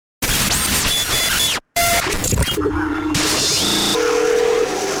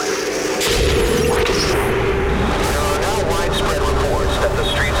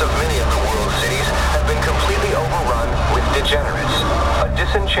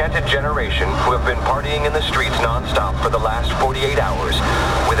disenchanted generation who have been partying in the streets non-stop for the last 48 hours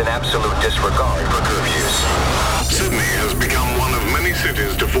with an absolute disregard for curfews. Sydney has become one of many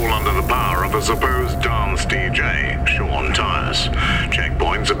cities to fall under the power of a supposed dance DJ, Sean Tyas.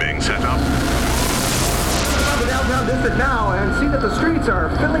 Checkpoints are being set up. The downtown district now and see that the streets are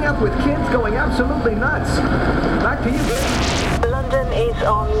filling up with kids going absolutely nuts. Back to you, Dave. London is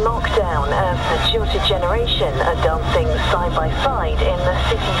on lockdown as the jilted generation are dancing side by side in the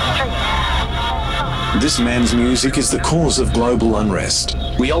city streets. This man's music is the cause of global unrest.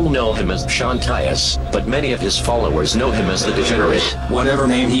 We all know him as Sean Tyas, but many of his followers know him as the Degenerate. Whatever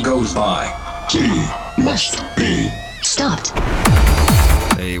name he goes by, he must be stopped.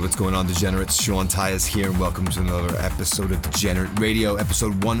 Hey, what's going on, Degenerates? Sean Tyas here, and welcome to another episode of Degenerate Radio,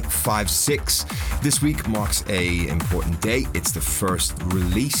 episode 156. This week marks a important day. It's the first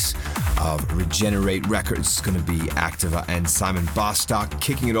release of Degenerate Records. It's going to be ACTIVA and Simon BOSTOCK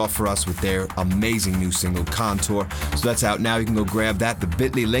kicking it off for us with their amazing new single, Contour. So that's out now. You can go grab that. The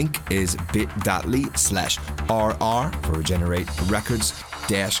bit.ly link is bit.ly/RR for Degenerate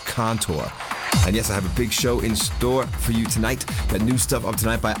Records-Contour. And yes, I have a big show in store for you tonight. Got new stuff up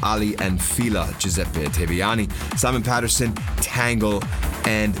tonight by Ali and FILA, Giuseppe Teviani, Simon Patterson, Tangle,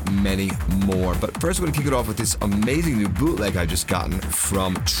 and many more. But first, we're going to kick it off with this amazing new bootleg I've just gotten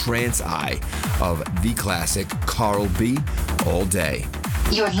from TRANCEYE of the classic Carl B. All Day.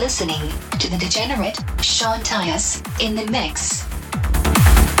 You're listening to the Degenerate Sean Tyas in the mix.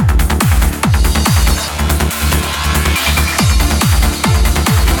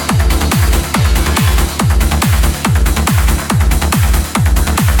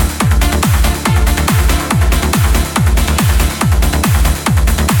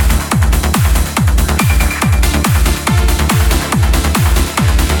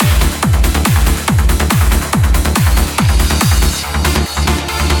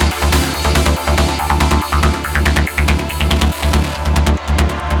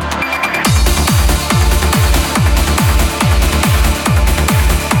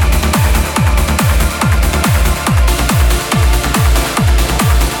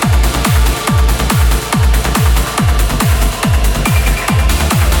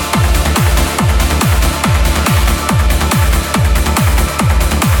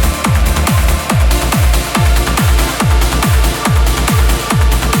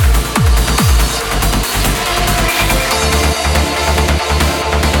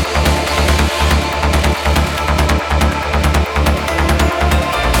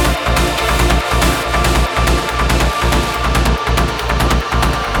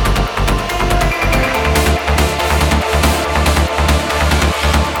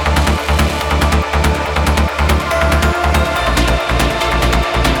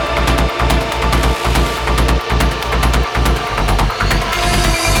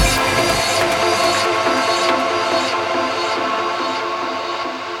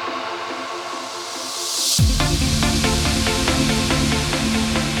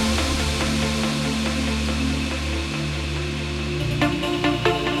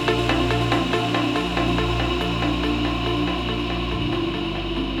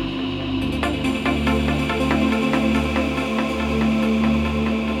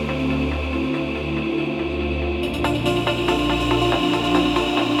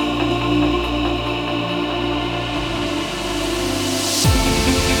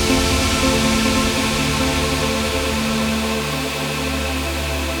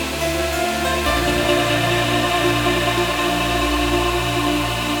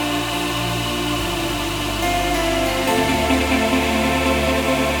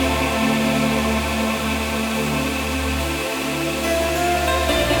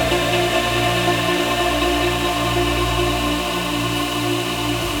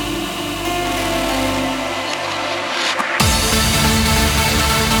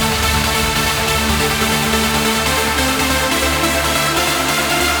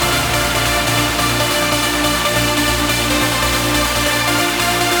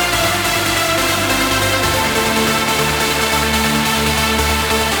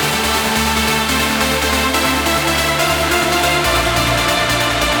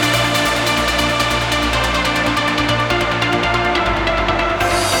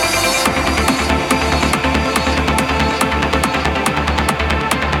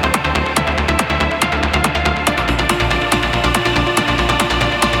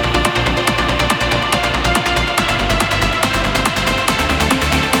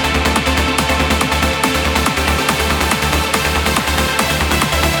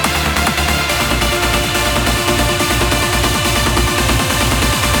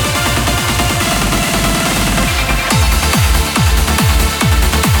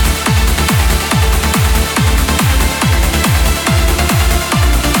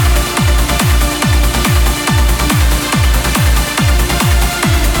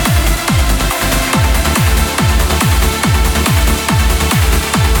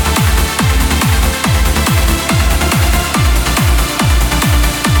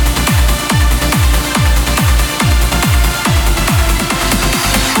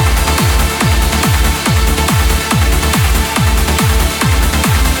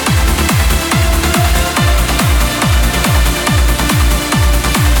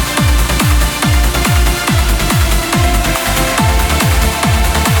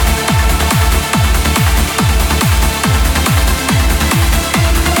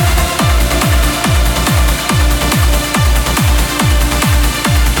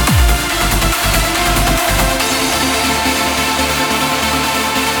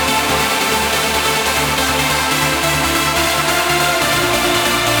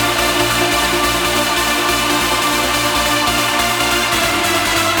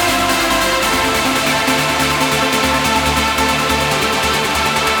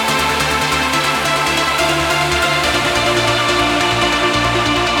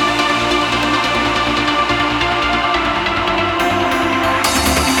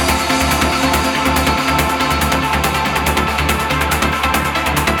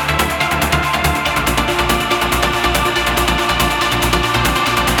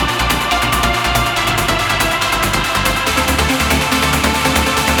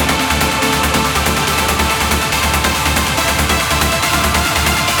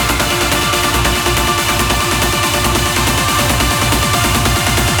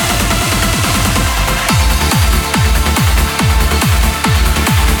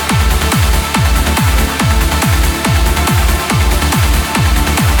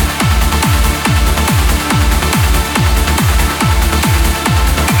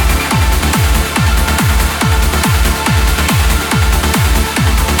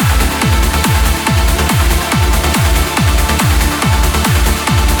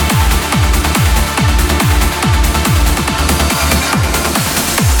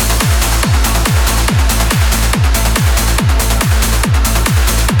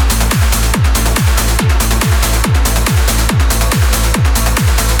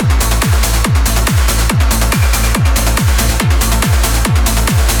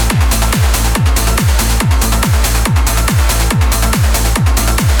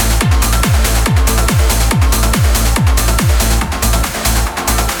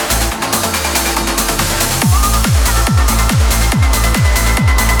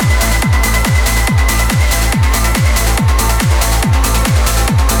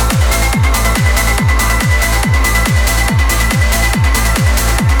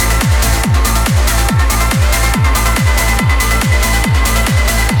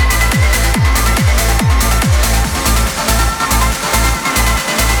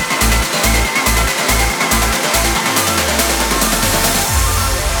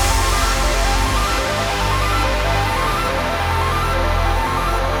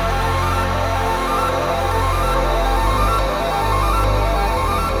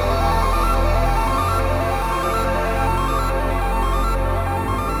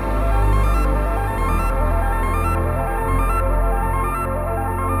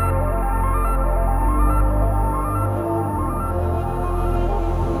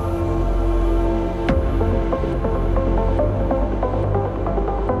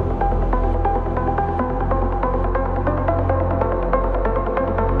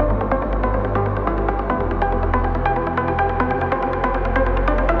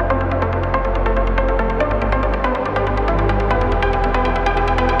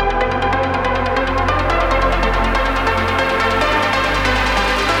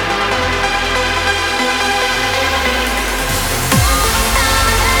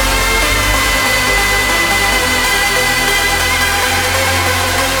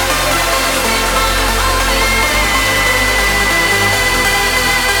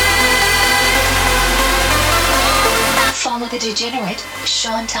 Degenerate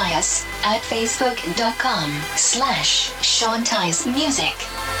Sean Tyas at facebook.com/Sean Tyas Music.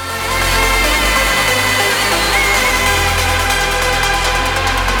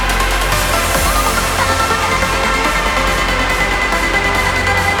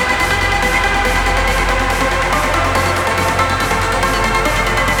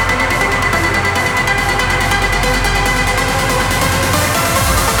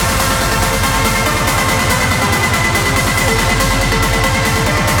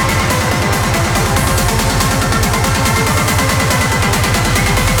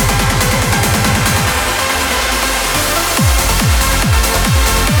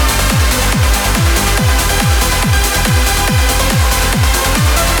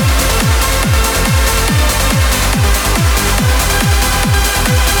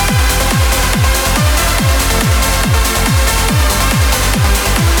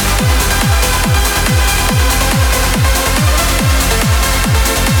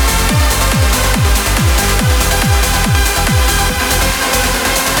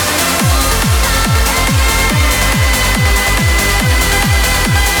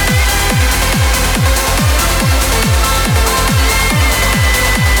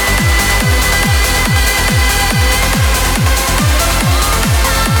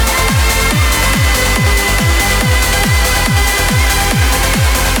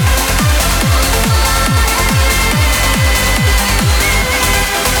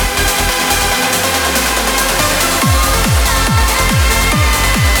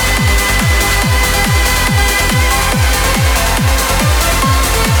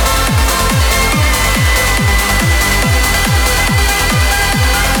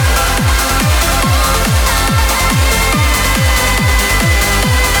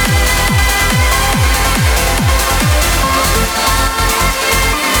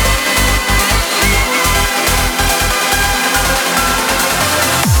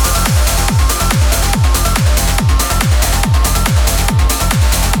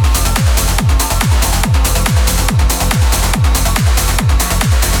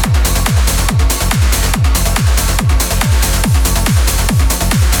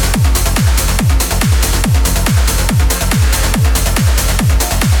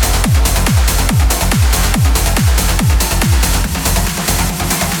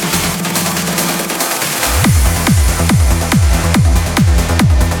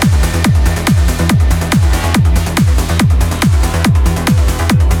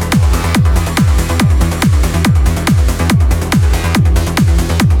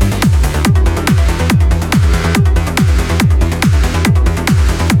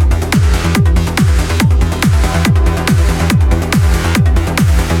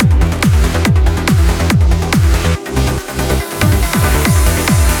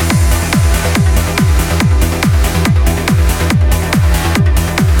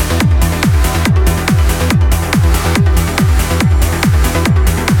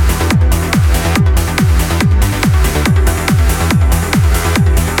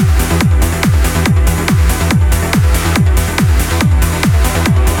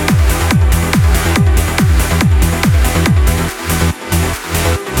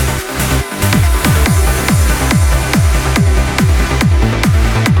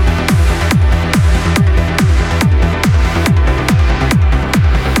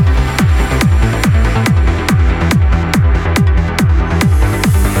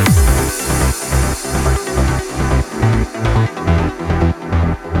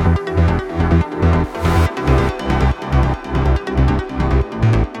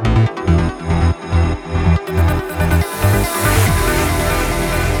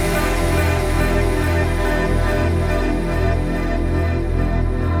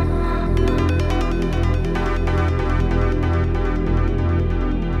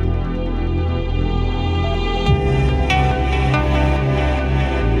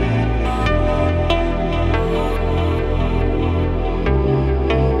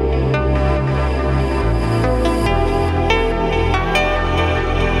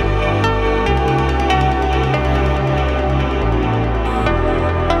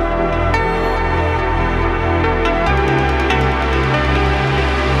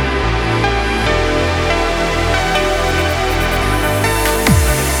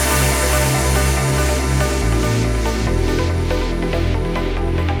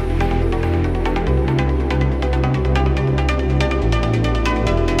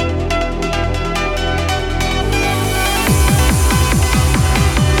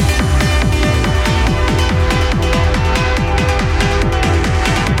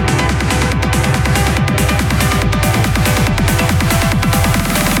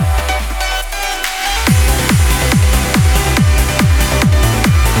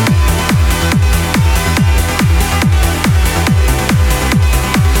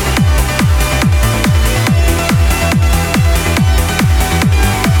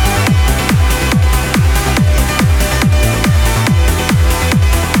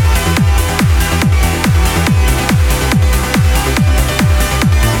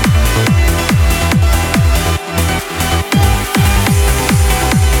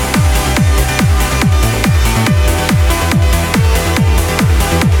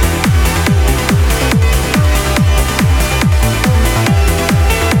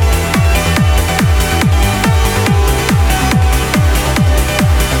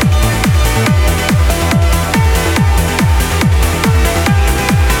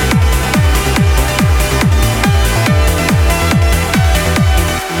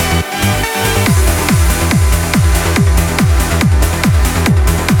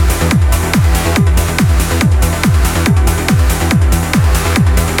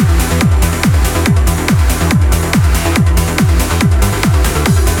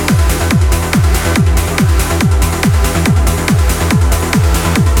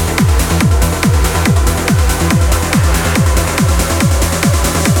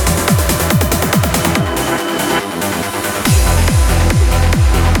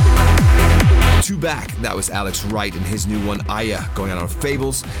 was Alex Wright and his new one, Aya, going out on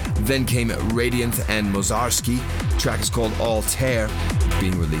Fables. Then came Radianth and MOZARSKI. The track is called ALTAIR,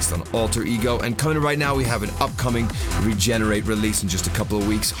 being released on Alter Ego. And coming right now, we have an upcoming Regenerate release in just a couple of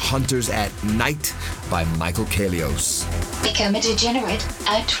weeks, Hunters at Night by Michael KAELIOS. Become a degenerate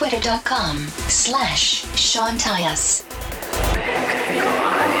at twitter.com/Sean Tyas.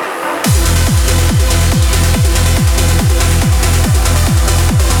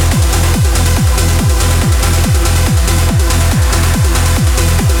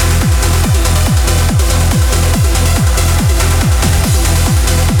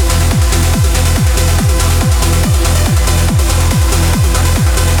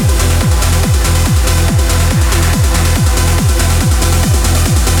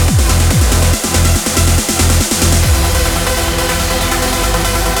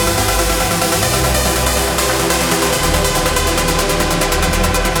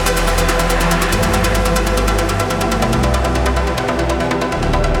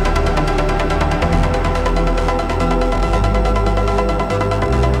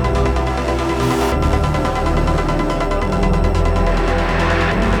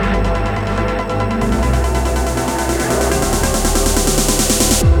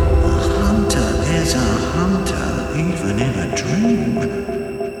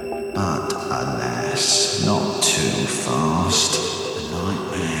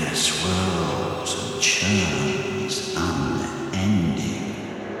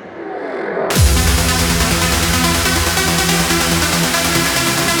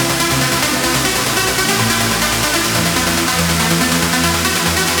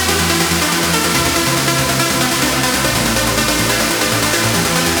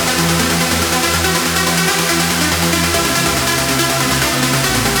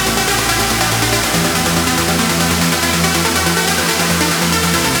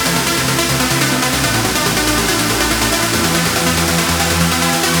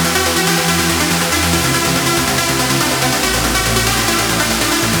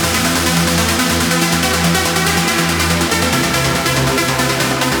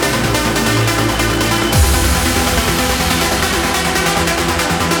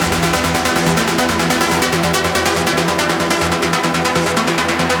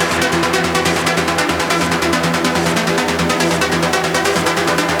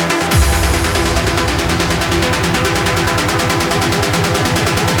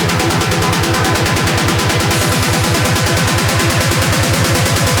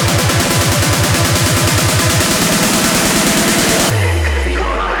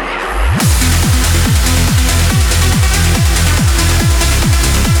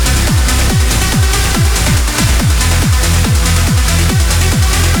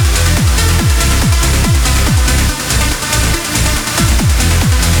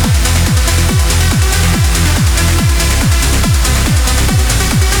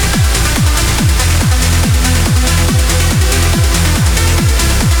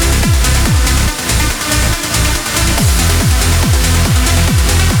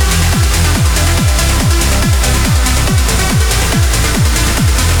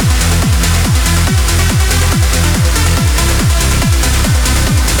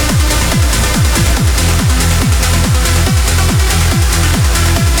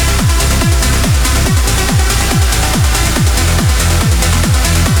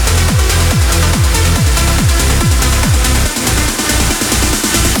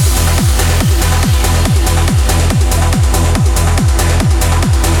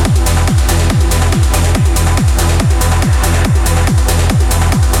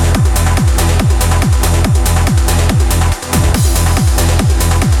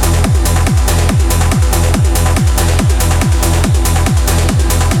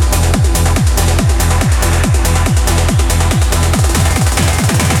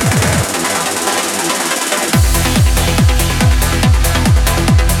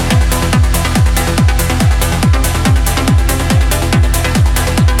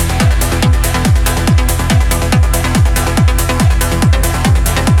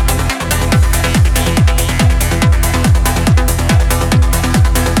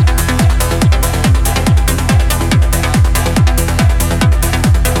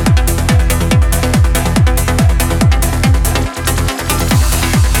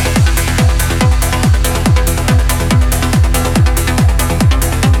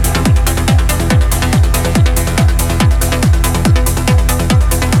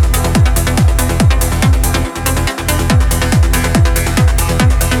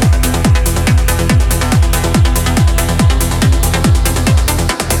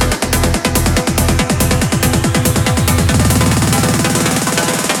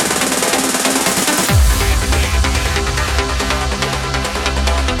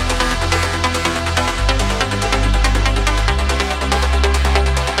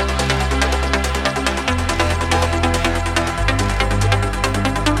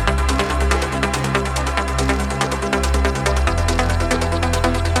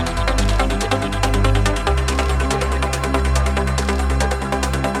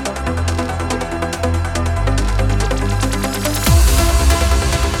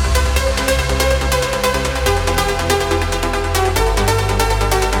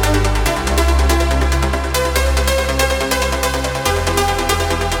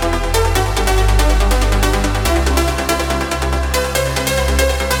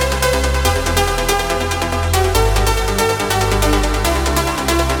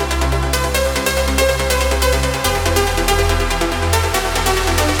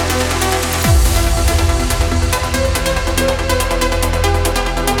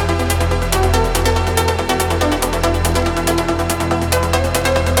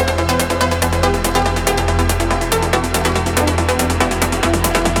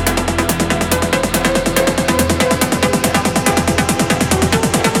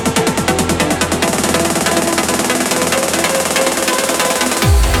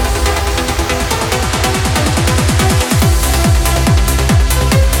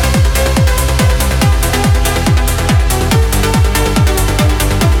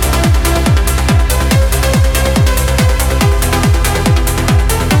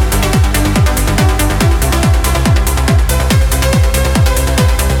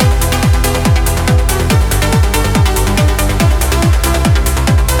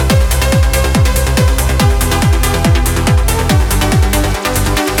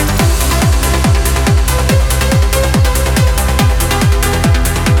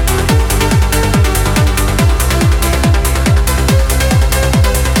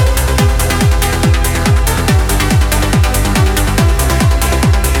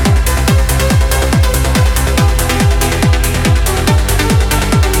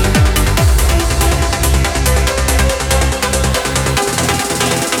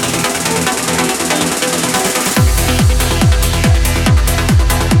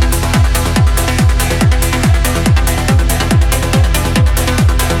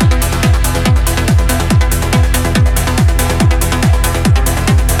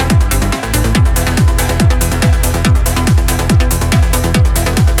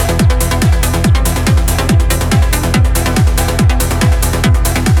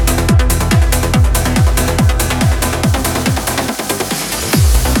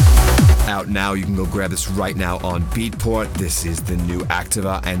 grab this right now on Beatport. This is the new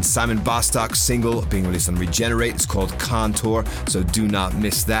ACTIVA and Simon BOSTOCK single being released on Regenerate. It's called Contour, so do not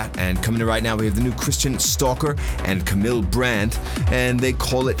miss that. And coming in right now, we have the new Christian STALKER and KAMIL BRANDT, and they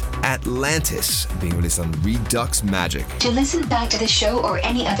call it Atlantis, being released on REDUX Magic. To listen back to the show or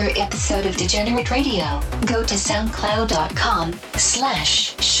any other episode of Degenerate Radio, go to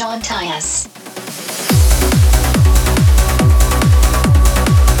soundcloud.com/Sean Tyas.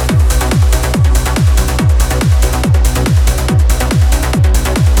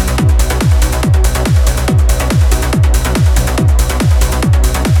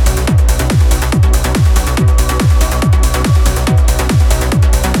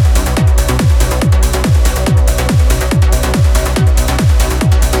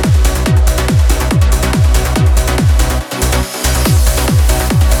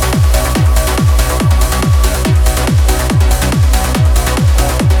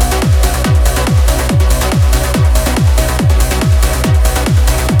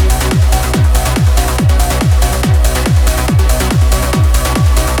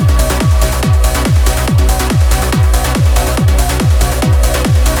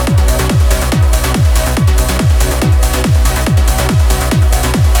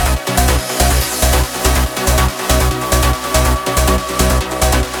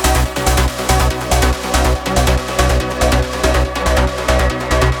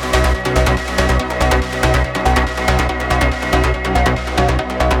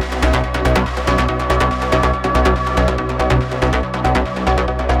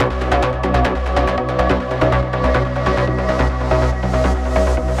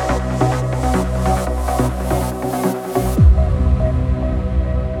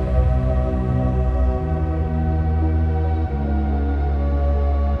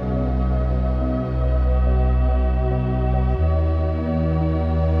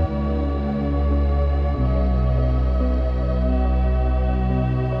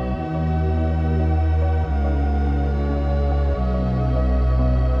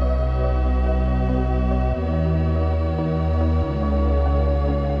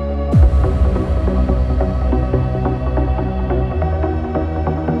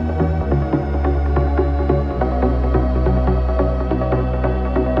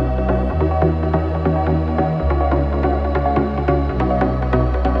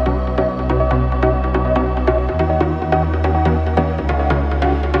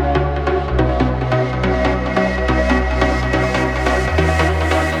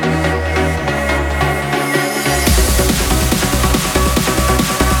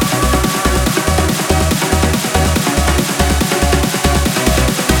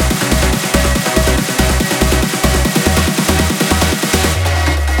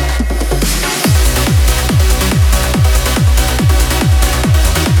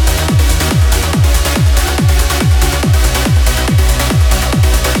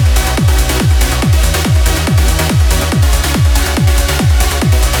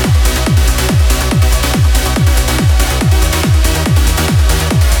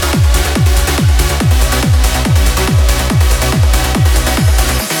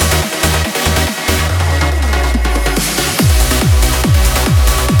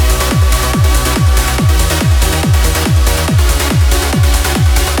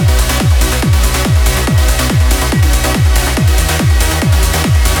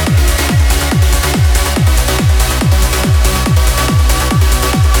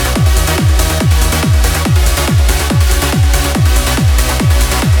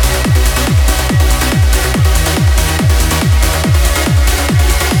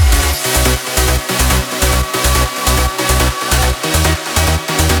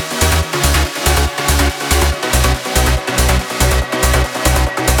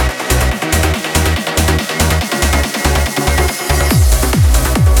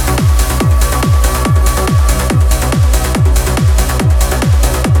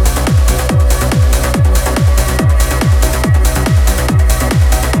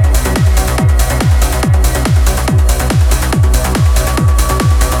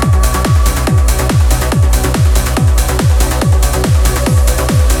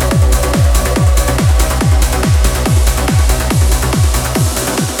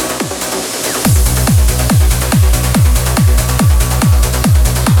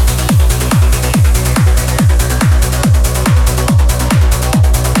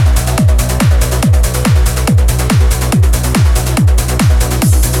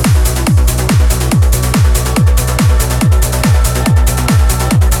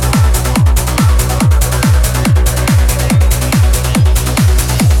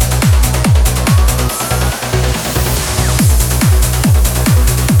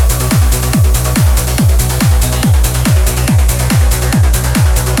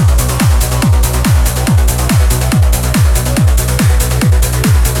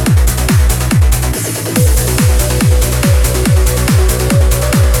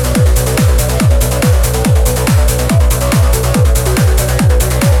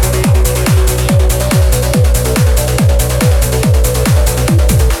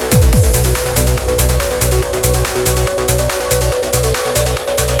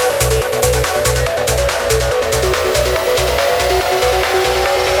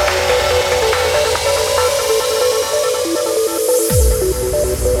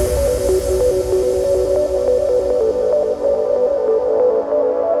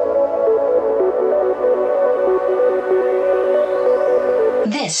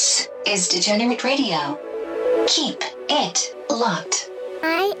 This is Degenerate Radio. Keep it locked.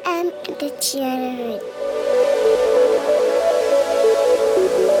 I am Degenerate.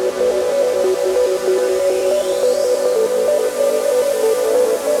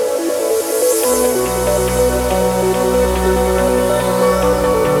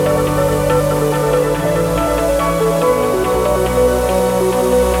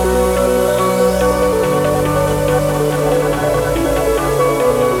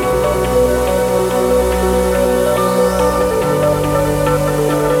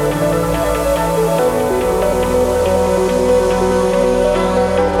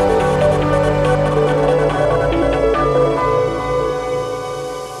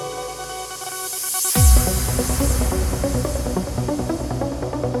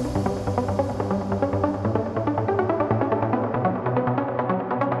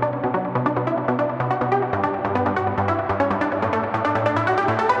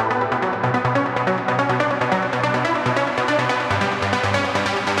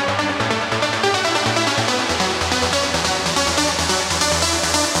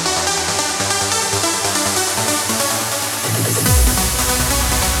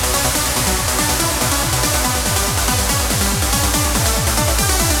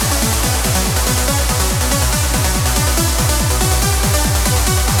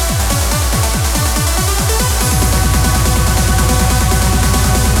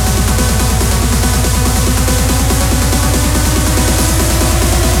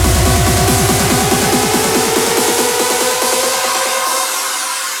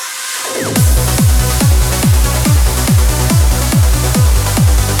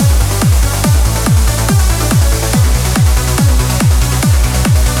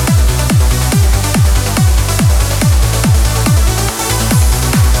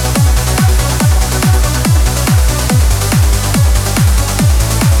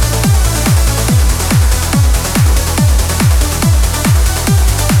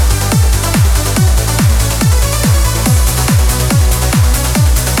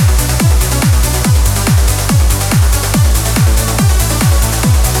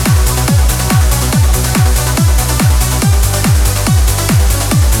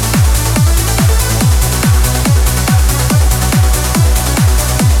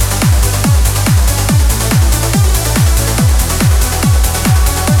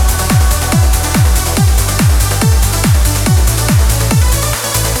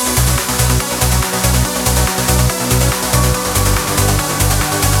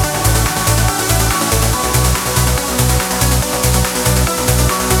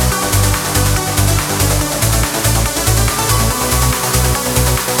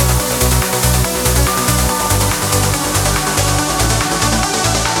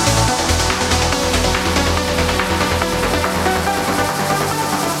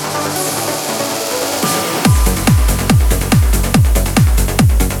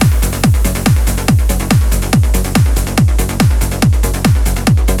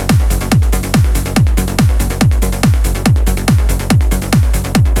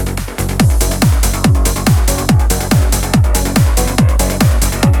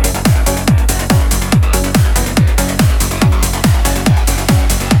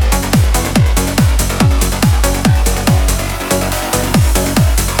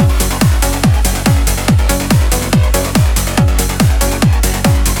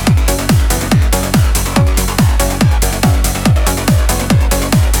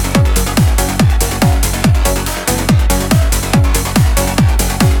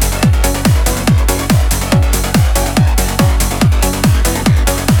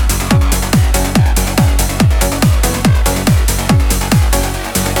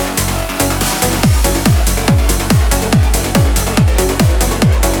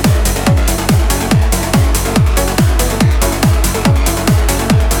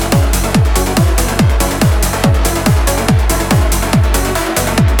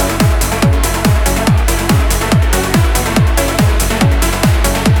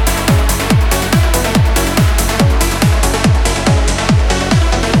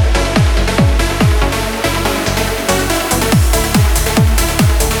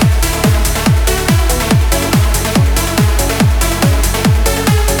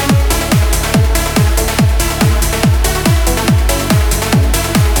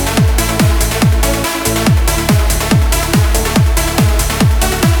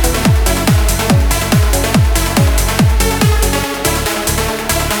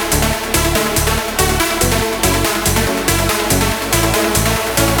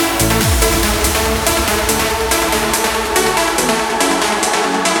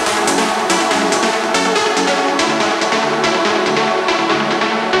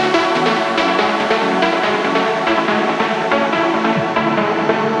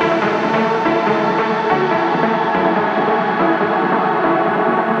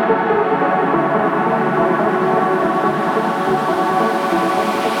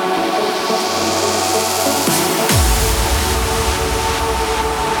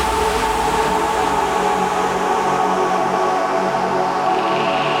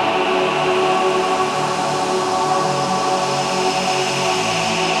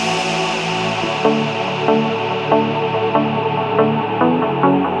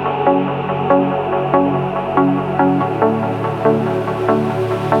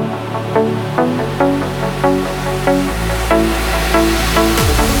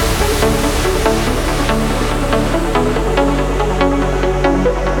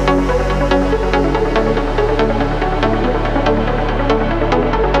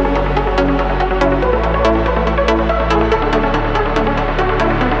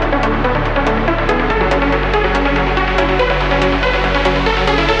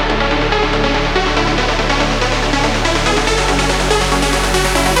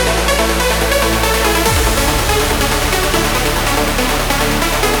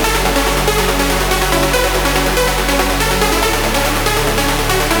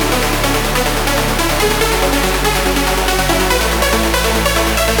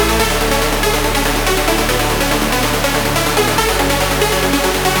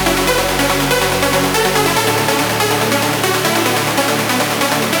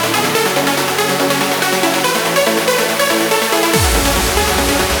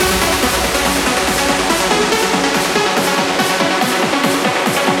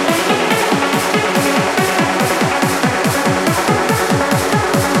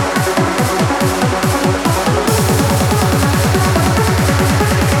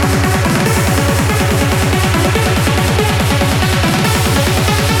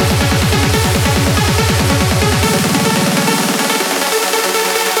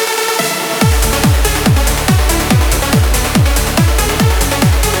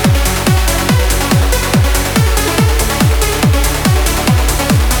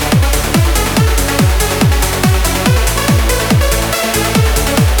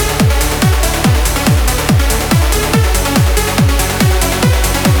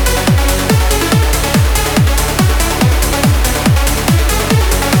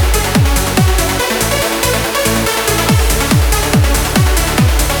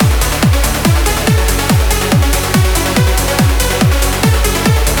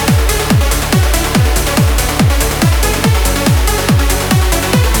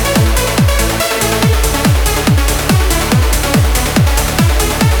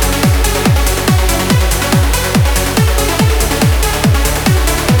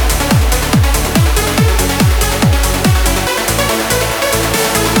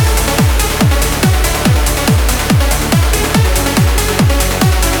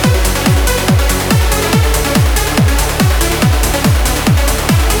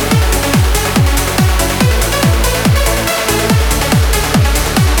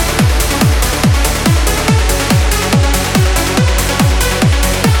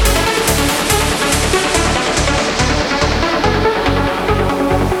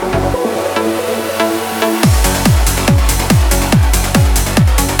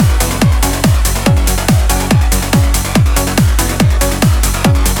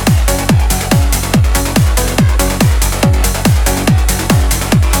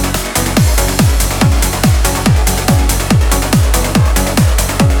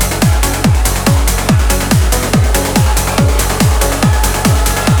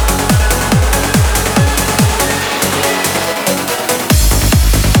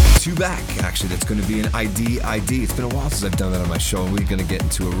 going to be an ID. It's been a while since I've done that on my show, and we're going to get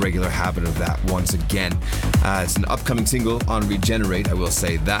into a regular habit of that once again. It's an upcoming single on Regenerate, I will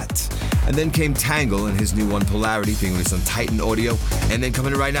say that. And then came Tangle and his new one, Polarity, being released on Titan Audio. And then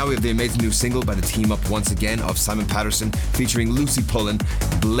coming in right now, we have the amazing new single by the team up once again of Simon Patterson featuring Lucy Pullin,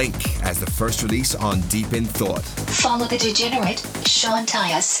 Blink, as the first release on Deep in Thought. Follow the Degenerate Sean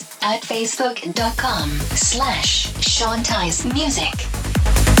Tyas at facebook.com/Sean Tyas Music.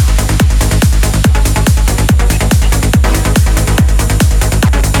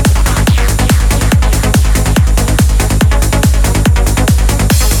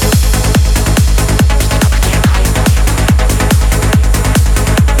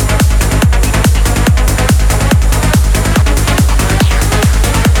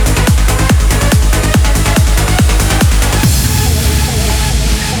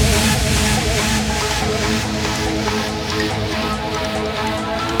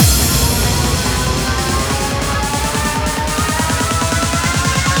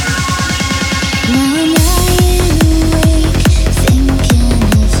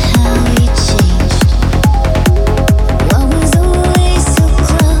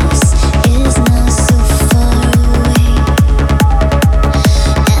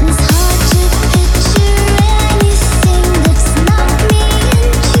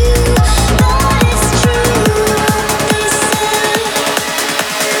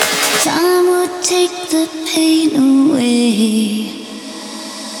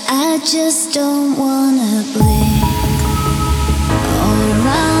 I just don't wanna blink, or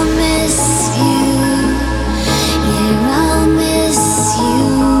I'll miss you. Yeah, I'll miss you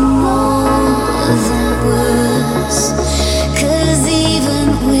more than words. 'Cause even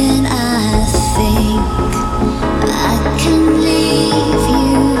when I think I can leave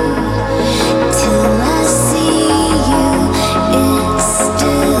you, till I see you, it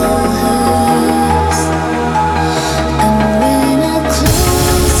still hurts. And when I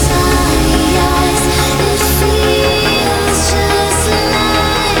close my eyes, it feels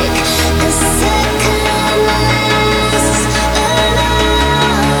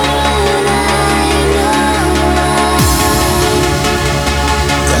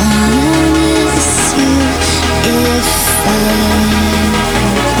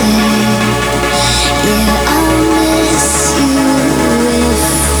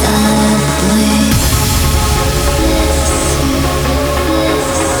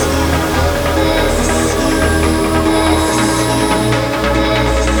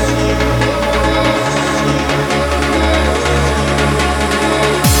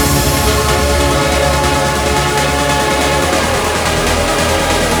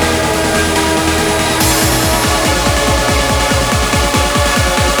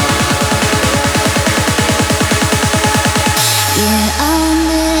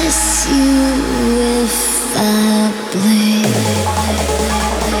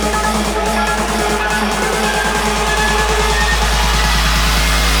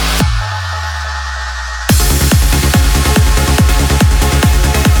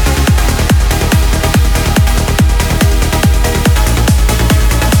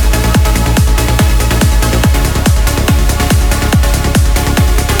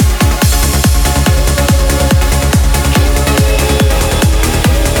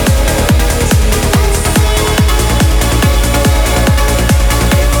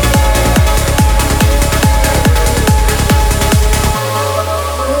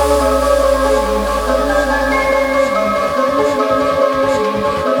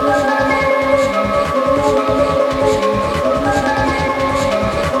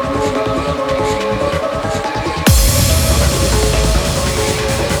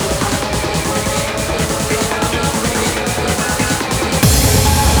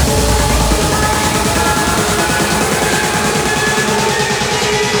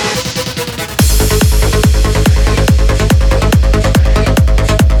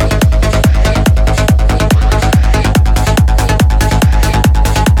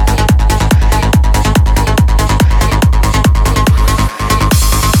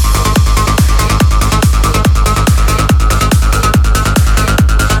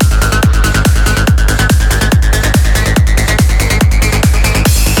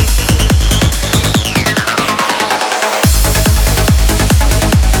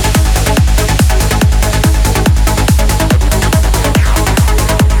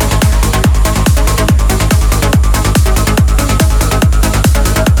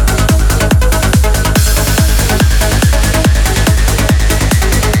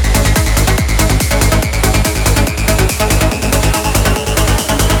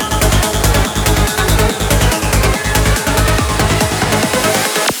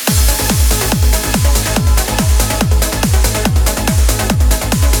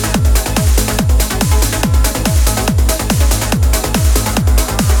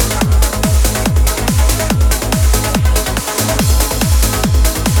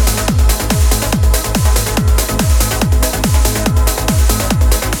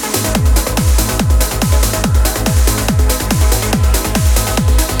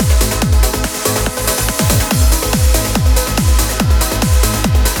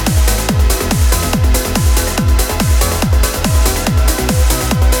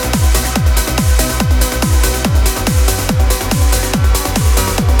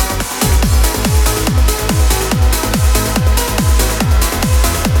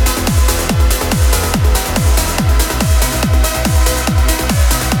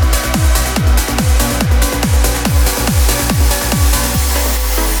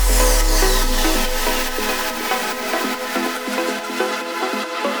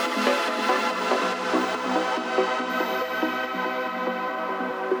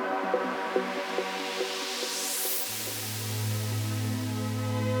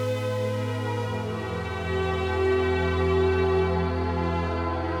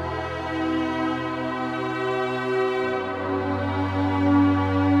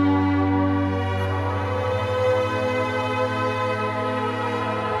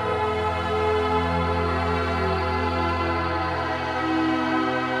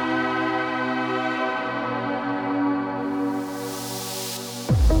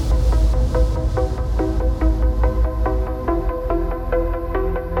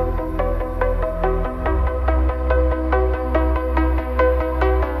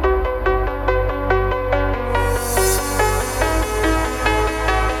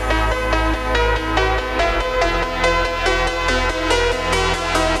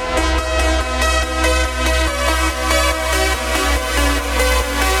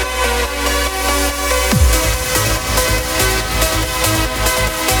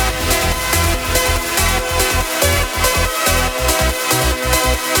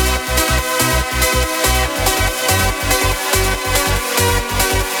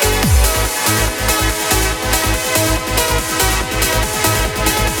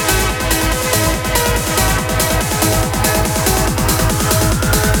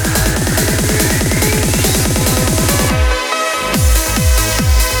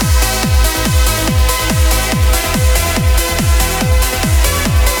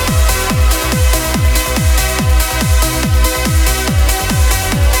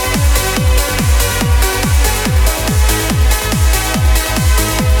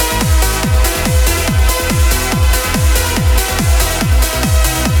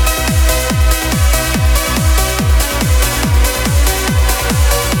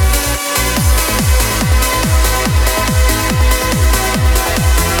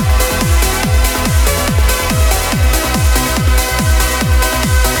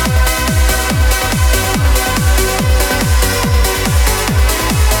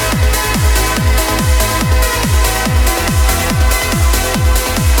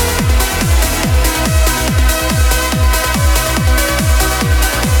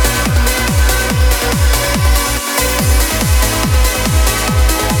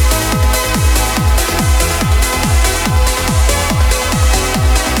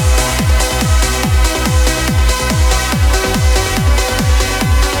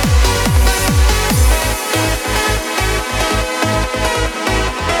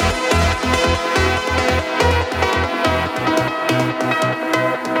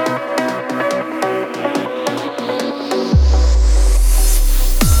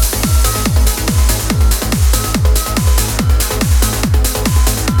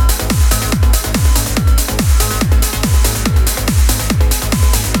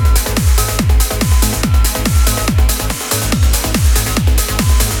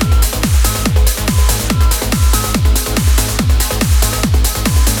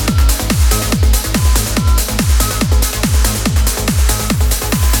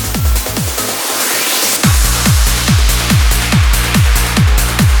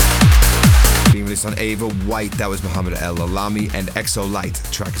focused on Ava White. That was Mohammed El Alami and EXOLIGHT.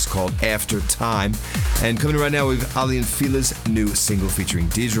 The track is called After Time. And coming right now, we have Ali and FILA's new single featuring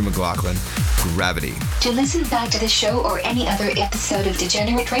DEIRDRE McLaughlin, Gravity. To listen back to the show or any other episode of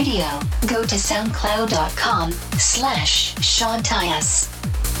Degenerate Radio, go to soundcloud.com/Sean Tyas.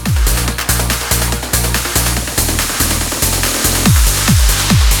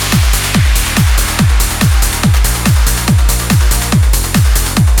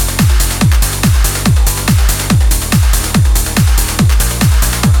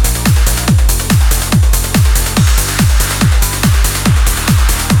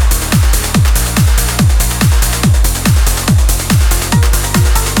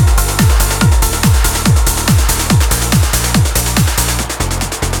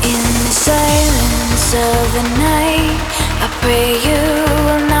 Of the night, I pray you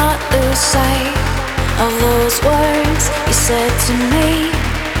will not lose sight of those words you said to me.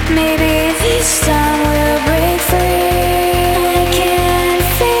 Maybe this time we'll break free. I can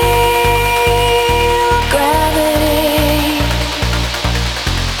feel gravity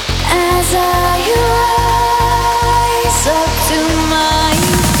as I rise up to my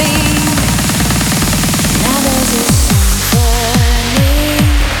feet. Now there's a symphony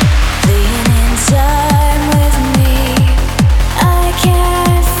playing inside.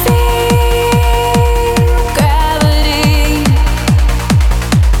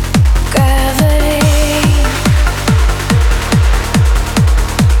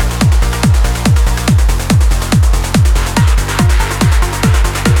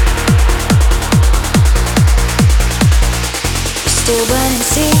 Still burning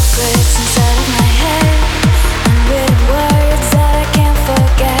secrets inside of my head, unwritten words that I can't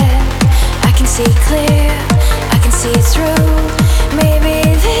forget. I can see clear, I can see through. Maybe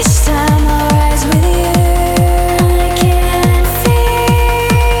this time I'll rise with you. I can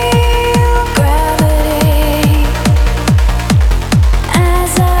feel gravity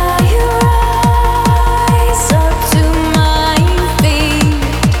as I rise up to my feet.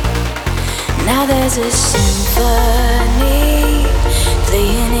 Now there's a symphony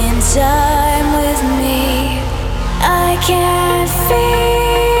playing in time with me. I can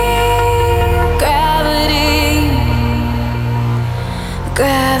feel gravity,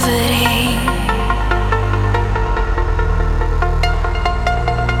 gravity.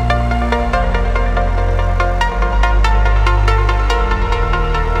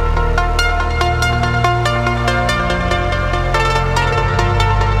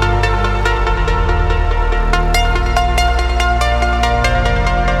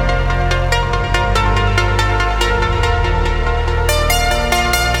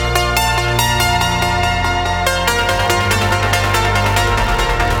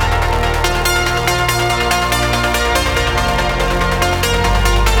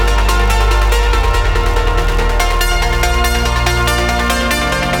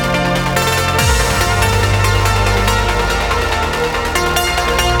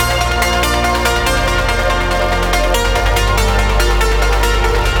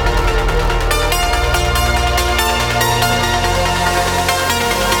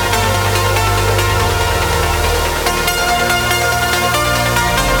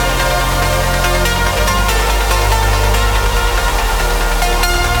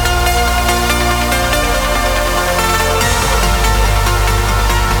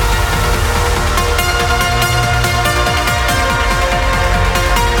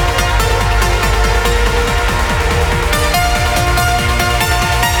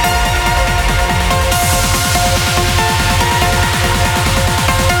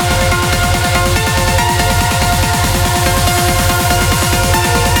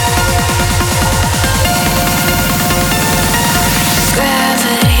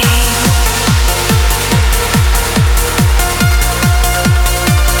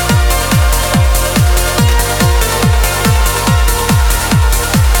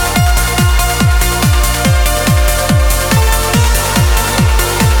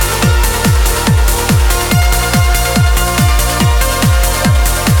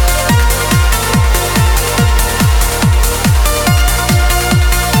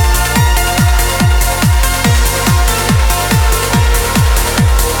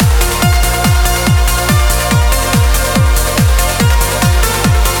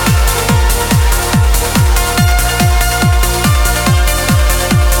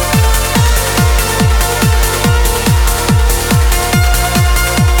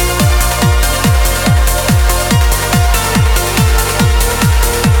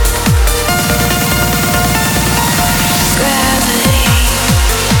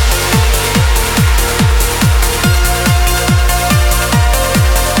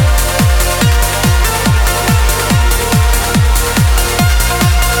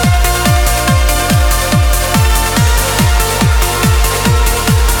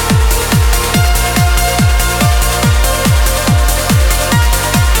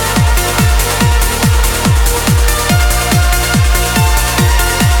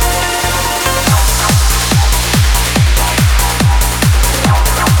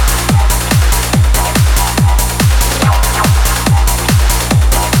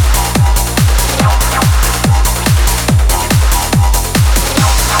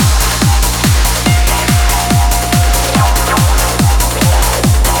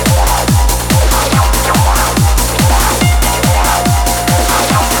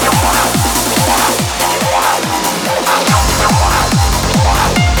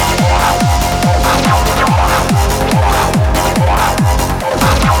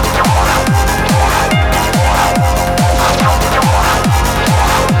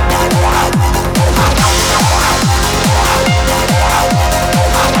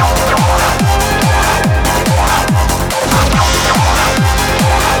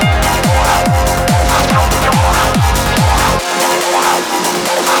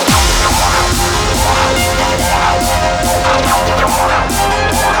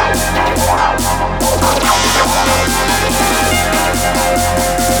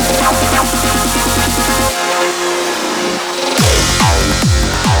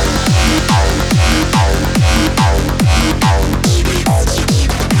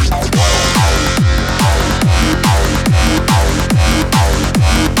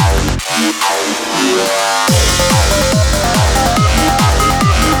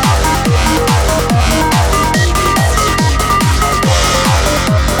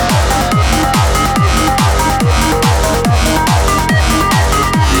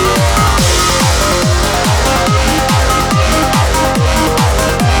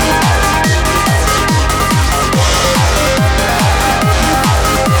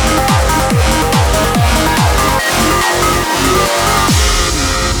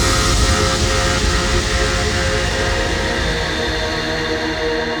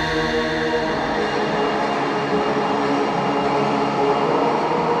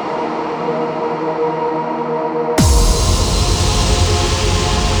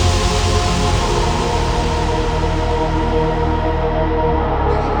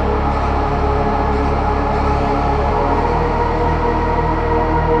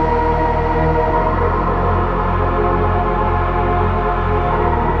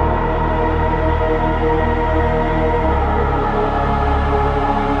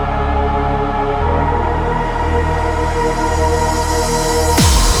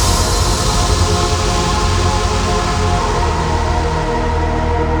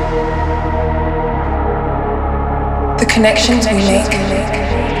 connections we make,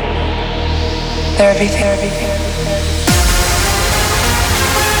 they're everything.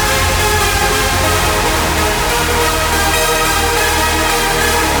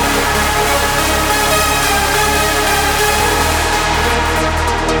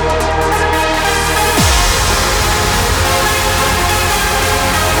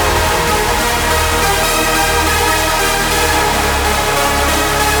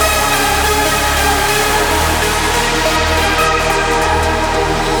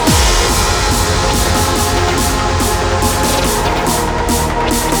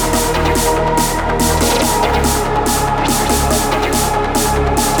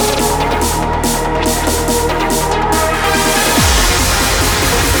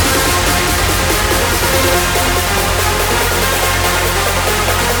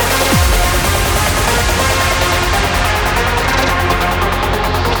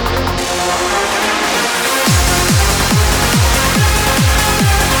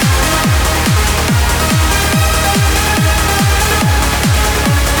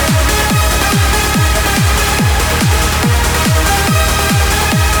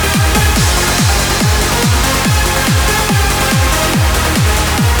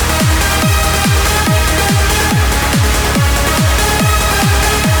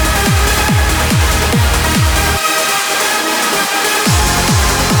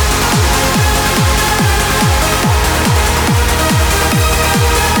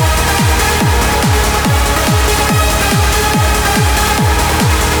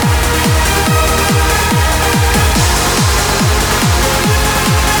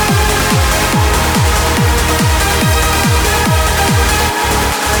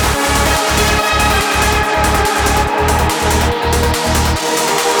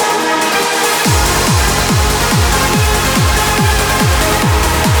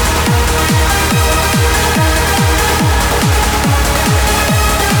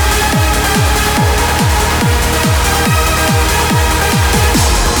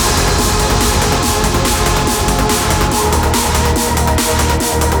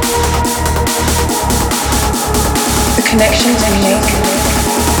 Connections we make,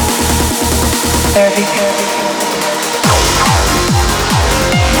 they're everything.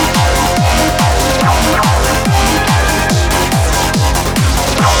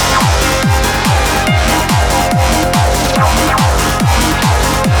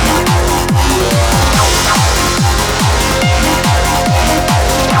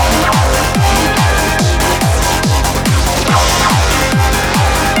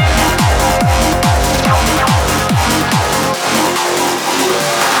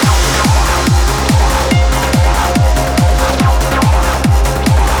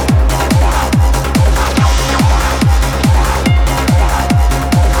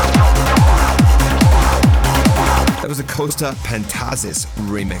 COSTA PANTAZIS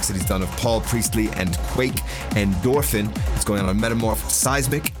remix that he's done of Paul Priestley and Quake, Endorphin. It's going on Metamorph,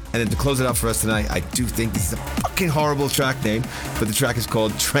 Seismic. And then to close it out for us tonight, I do think this is a fucking horrible track name, but the track is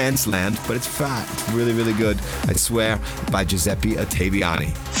called Transland, but it's fat. It's really, really good. I swear, by Giuseppe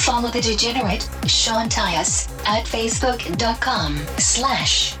Ottaviani. Follow the Degenerate Sean Tyas at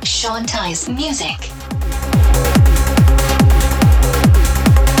facebook.com/Sean Tyas Music.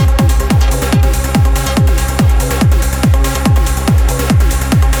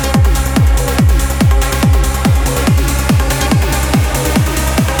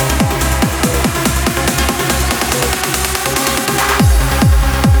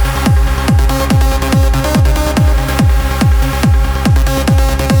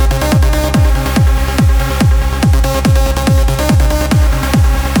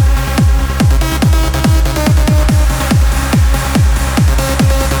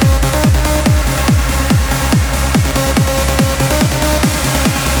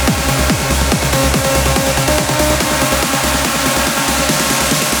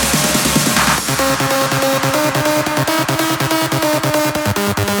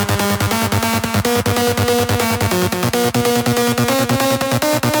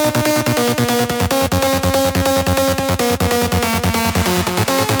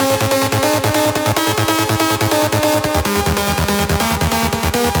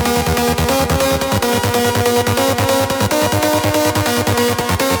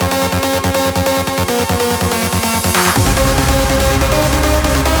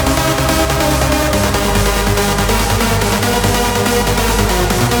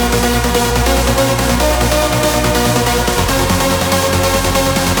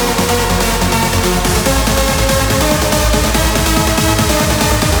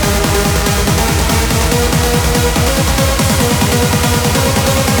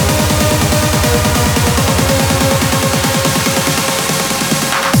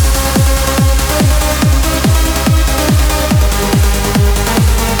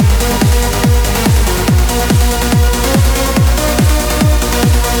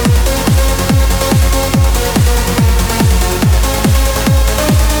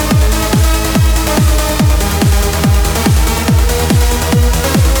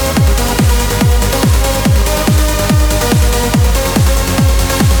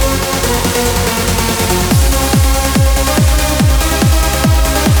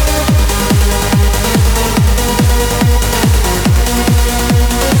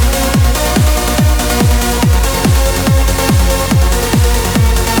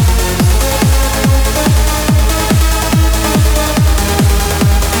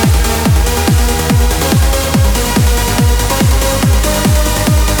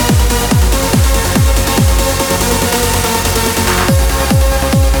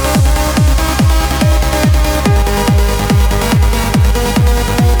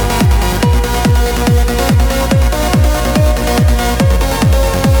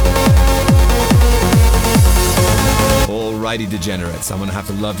 already, Degenerates. I'm going to have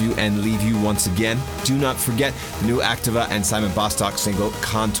to love you and leave you once again. Do not forget, the new ACTIVA and Simon BOSTOCK single,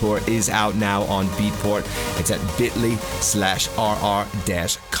 Contour, is out now on Beatport. It's at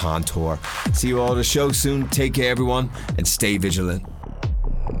bit.ly/rr-contour. See you all at the show soon. Take care, everyone, and stay vigilant.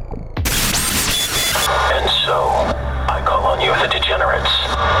 And so, I call on you, the Degenerates.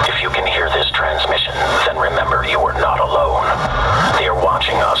 If you can hear this transmission, then remember you are not alone.